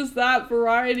 there's just that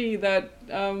variety that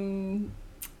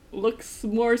looks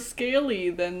more scaly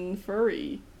than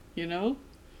furry, you know?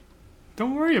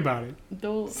 Don't worry about it.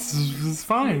 Don't. It's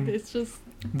fine. It's just,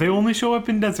 They only show up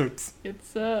in deserts.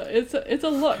 it's a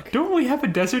look. Don't we have a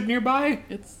desert nearby?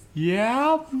 It's,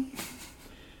 Yeah.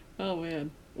 oh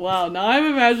man. Wow, now I'm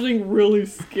imagining really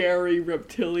scary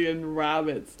reptilian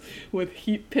rabbits with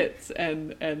heat pits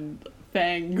and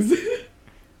fangs.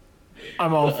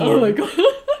 I'm all for Oh my it. god,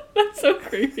 that's so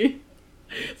creepy.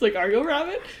 It's like, are you a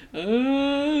rabbit?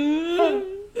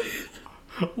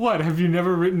 What, have you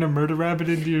never written a murder rabbit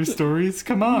into your stories?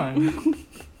 Come on.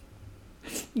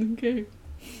 Okay.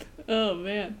 Oh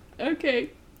man.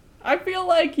 Okay. I feel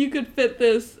like you could fit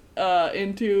this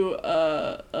into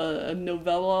a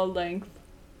novella length.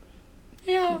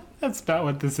 Yeah, that's about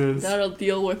what this is. That'll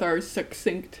deal with our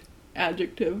succinct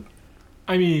adjective.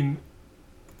 I mean,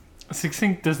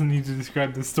 succinct doesn't need to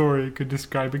describe the story. It could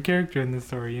describe a character in the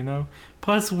story, you know?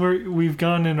 Plus, we've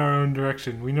gone in our own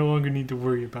direction. We no longer need to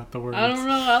worry about the words. I don't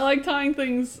know. I like tying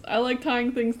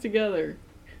things together.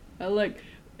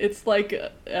 It's like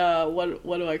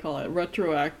what do I call it?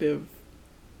 Retroactive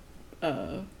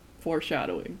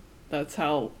foreshadowing. That's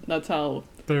how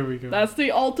There we go. that's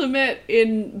the ultimate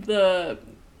in the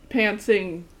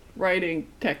pantsing writing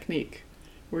technique,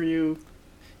 where you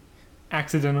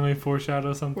Accidentally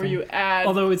foreshadow something. add.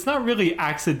 Although it's not really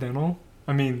accidental.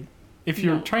 I mean, if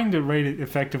you're No. trying to write it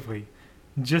effectively,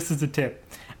 just as a tip,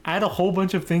 add a whole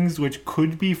bunch of things which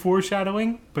could be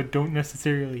foreshadowing, but don't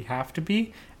necessarily have to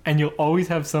be, and you'll always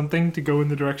have something to go in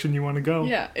the direction you want to go.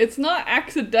 Yeah, it's not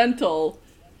accidental.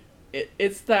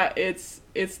 It's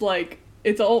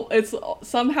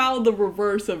somehow the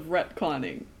reverse of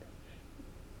retconning.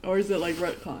 Or is it like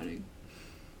retconning?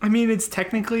 I mean, it's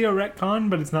technically a retcon,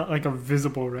 but it's not like a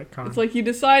visible retcon. It's like you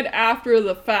decide after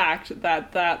the fact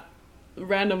that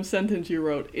random sentence you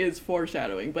wrote is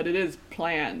foreshadowing, but it is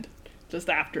planned just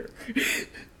after.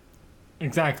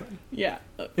 Exactly. Yeah.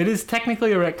 It is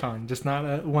technically a retcon, just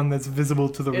not one that's visible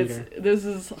to the reader. This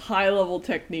is high level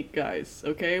technique, guys,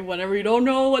 okay? Whenever you don't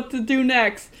know what to do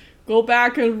next, go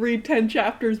back and read 10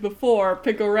 chapters before,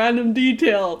 pick a random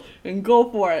detail, and go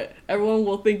for it. Everyone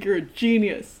will think you're a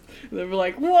genius. And they'll be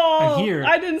like, whoa, And here-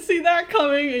 I didn't see that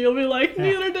coming. And you'll be like,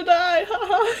 neither did I.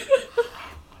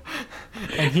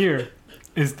 And here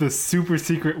is the super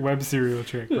secret web serial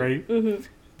trick, right?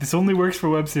 This only works for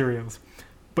web serials,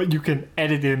 but you can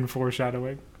edit in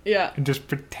foreshadowing Yeah, and just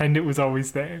pretend it was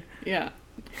always there. yeah.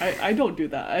 I don't do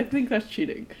that. I think that's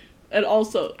cheating. And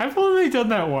also, I've only done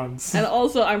that once.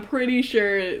 I'm pretty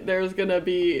sure there's gonna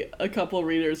be a couple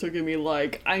readers who are gonna be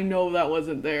like, I know that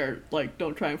wasn't there. Like,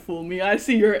 don't try and fool me. I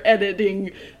see your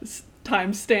editing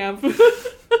timestamp.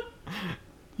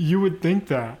 You would think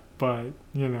that, but,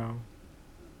 you know.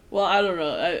 Well, I don't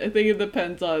know. I think it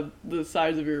depends on the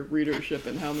size of your readership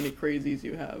and how many crazies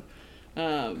you have.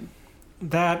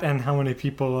 That and how many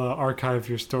people archive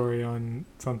your story on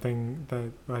something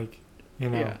that, like, you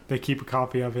know, Yeah. they keep a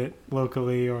copy of it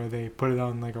locally or they put it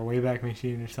on, like, a Wayback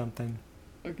Machine or something.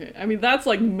 Okay, I mean, that's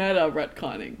like meta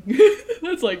retconning.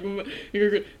 That's like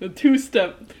you're the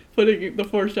two-step putting the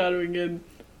foreshadowing in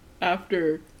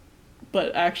after,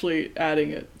 but actually adding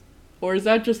it. Or is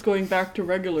that just going back to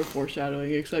regular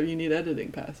foreshadowing, except you need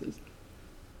editing passes?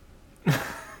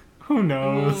 Who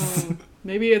knows?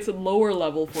 Maybe it's a lower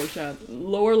level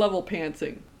lower level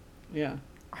pantsing. Yeah.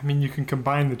 I mean, you can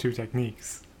combine the two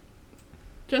techniques.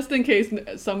 Just in case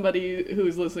somebody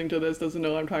who's listening to this doesn't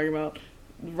know what I'm talking about,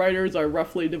 writers are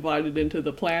roughly divided into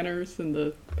the planners and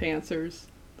the pantsers,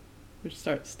 which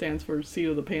stands for seat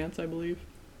of the pants, I believe.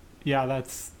 Yeah,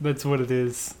 that's what it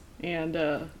is.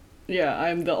 And yeah,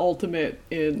 I'm the ultimate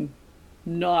in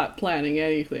not planning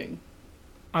anything.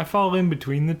 I fall in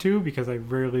between the two because I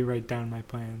rarely write down my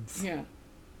plans. Yeah.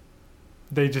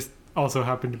 They just also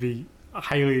happen to be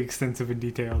highly extensive and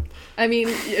detailed. I mean,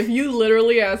 if you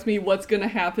literally ask me what's gonna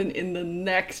happen in the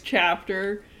next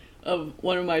chapter of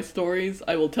one of my stories,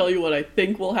 I will tell you what I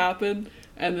think will happen,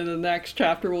 and then the next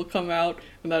chapter will come out,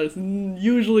 and that is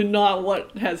usually not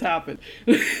what has happened.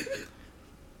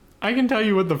 I can tell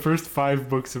you what the first 5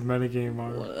 books of Metagame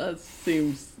are. Well,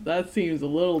 that seems a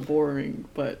little boring,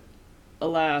 but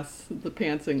alas, the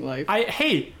pantsing life.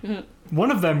 Hey,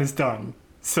 one of them is done,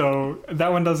 so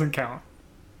that one doesn't count.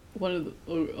 One of the,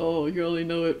 oh, you only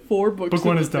know it 4 books Book in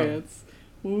 1 is advance.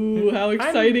 Ooh, how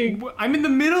exciting! I'm in the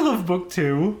middle of book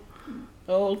 2.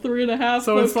 Oh, 3.5.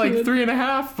 So it's like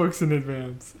 3.5 books in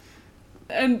advance.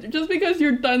 And just because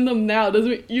you're done them now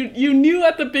doesn't you knew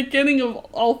at the beginning of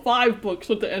all 5 books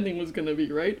what the ending was gonna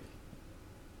be, right?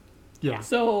 Yeah.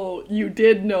 So you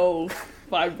did know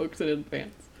 5 books in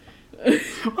advance.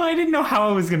 Well, I didn't know how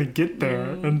I was gonna get there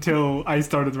until I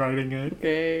started writing it.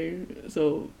 Okay,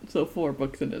 so 4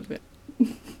 books in advance.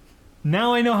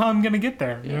 Now I know how I'm gonna get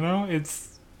there. You know,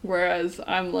 it's. Whereas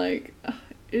I'm like,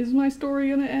 is my story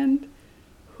gonna end?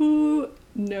 Who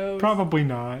knows? Probably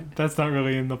not. That's not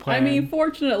really in the plan. I mean,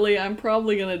 fortunately, I'm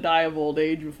probably gonna die of old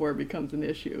age before it becomes an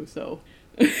issue. So.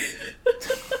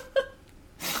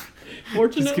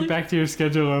 Fortunately. Just get back to your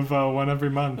schedule of 1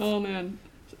 every month. Oh man.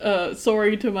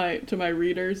 Sorry to my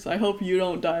readers. I hope you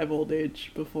don't die of old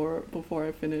age before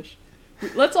I finish.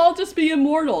 Let's all just be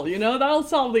immortal, you know? That'll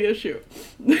solve the issue.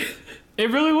 It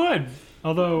really would.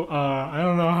 Although, I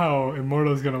don't know how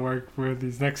immortal is gonna work for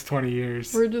these next 20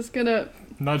 years. We're just gonna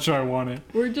Not sure I want it.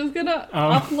 We're just gonna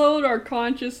upload our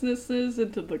consciousnesses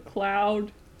into the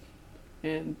cloud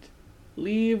and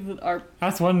leave our.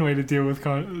 That's one way to deal with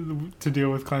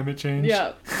climate change.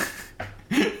 Yeah.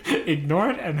 Ignore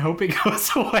it and hope it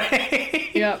goes away.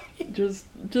 Yeah. Just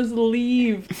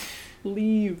leave,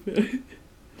 and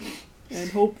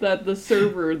hope that the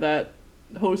server that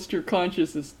hosts your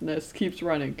consciousness keeps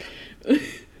running.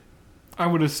 I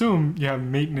would assume you have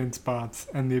maintenance bots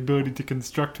and the ability to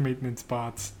construct maintenance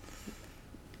bots.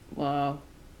 Wow.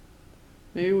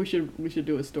 Maybe we should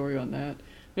do a story on that.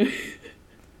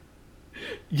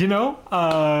 You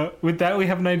know, with that we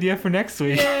have an idea for next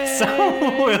week. Yay!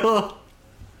 So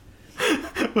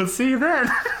we'll see you then.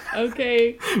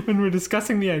 Okay. When we're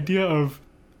discussing the idea of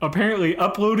apparently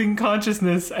uploading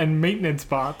consciousness and maintenance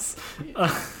bots.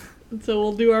 So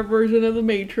we'll do our version of the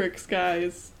Matrix,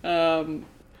 guys.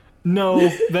 No,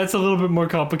 that's a little bit more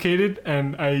complicated,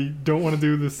 and I don't want to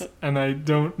do this, and I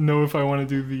don't know if I want to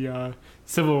do the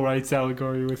civil rights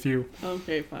allegory with you.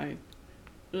 Okay, fine.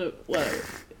 Whatever.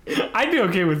 I'd be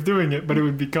okay with doing it, but it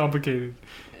would be complicated.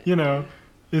 You know,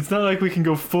 it's not like we can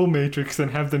go full Matrix and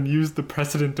have them use the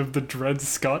precedent of the Dred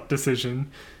Scott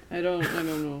decision. I don't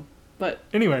know. But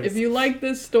anyways, if you like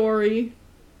this story,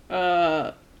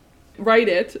 write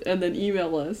it and then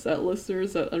email us at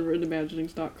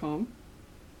listeners@unwrittenimaginings.com.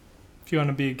 If you want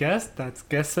to be a guest, that's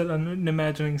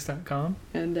guests@unwrittenimaginings.com.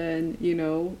 And then, you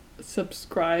know,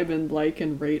 subscribe and like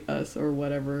and rate us or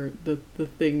whatever the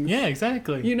things. Yeah,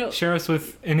 exactly. You know, share us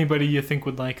with anybody you think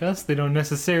would like us. They don't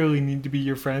necessarily need to be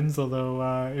your friends, although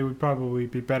it would probably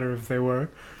be better if they were.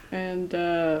 And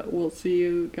we'll see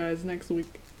you guys next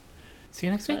week. See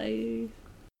you next week.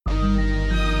 Bye.